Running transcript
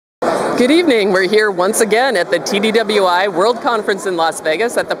Good evening. We're here once again at the TDWI World Conference in Las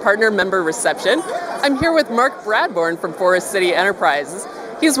Vegas at the Partner Member Reception. I'm here with Mark Bradbourne from Forest City Enterprises.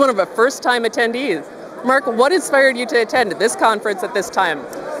 He's one of our first-time attendees. Mark, what inspired you to attend this conference at this time?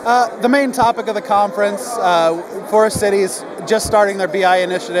 The main topic of the conference, Forest City's just starting their BI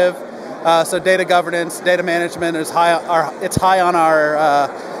initiative, so data governance, data management is high on our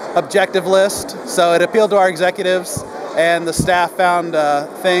objective list. So it appealed to our executives, and the staff found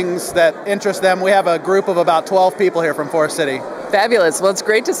things that interest them. We have a group of about 12 people here from Forest City. Fabulous. Well, it's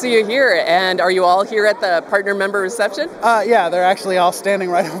great to see you here. And are you all here at the Partner Member Reception? Yeah, they're actually all standing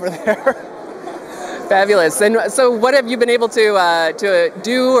right over there. Fabulous. And so what have you been able to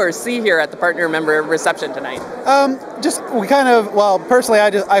do or see here at the Partner Member Reception tonight? Personally,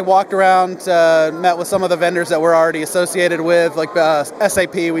 I walked around, met with some of the vendors that we're already associated with, like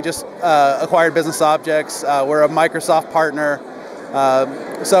SAP. We just acquired Business Objects. We're a Microsoft partner.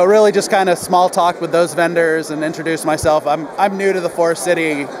 So really just kind of small talk with those vendors and introduce myself. I'm new to the Forest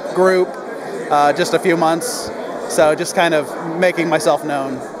City group, just a few months, so just kind of making myself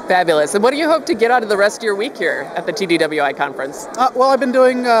known. Fabulous. And what do you hope to get out of the rest of your week here at the TDWI conference? Well, I've been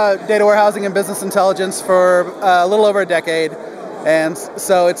doing data warehousing and business intelligence for a little over a decade, and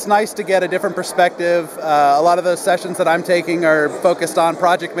so it's nice to get a different perspective. A lot of those sessions that I'm taking are focused on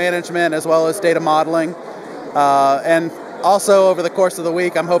project management as well as data modeling, and also over the course of the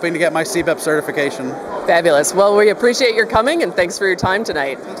week I'm hoping to get my CBEP certification. Fabulous. Well, we appreciate your coming and thanks for your time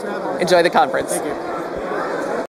tonight. Thanks for having me. Enjoy the conference. Thank you.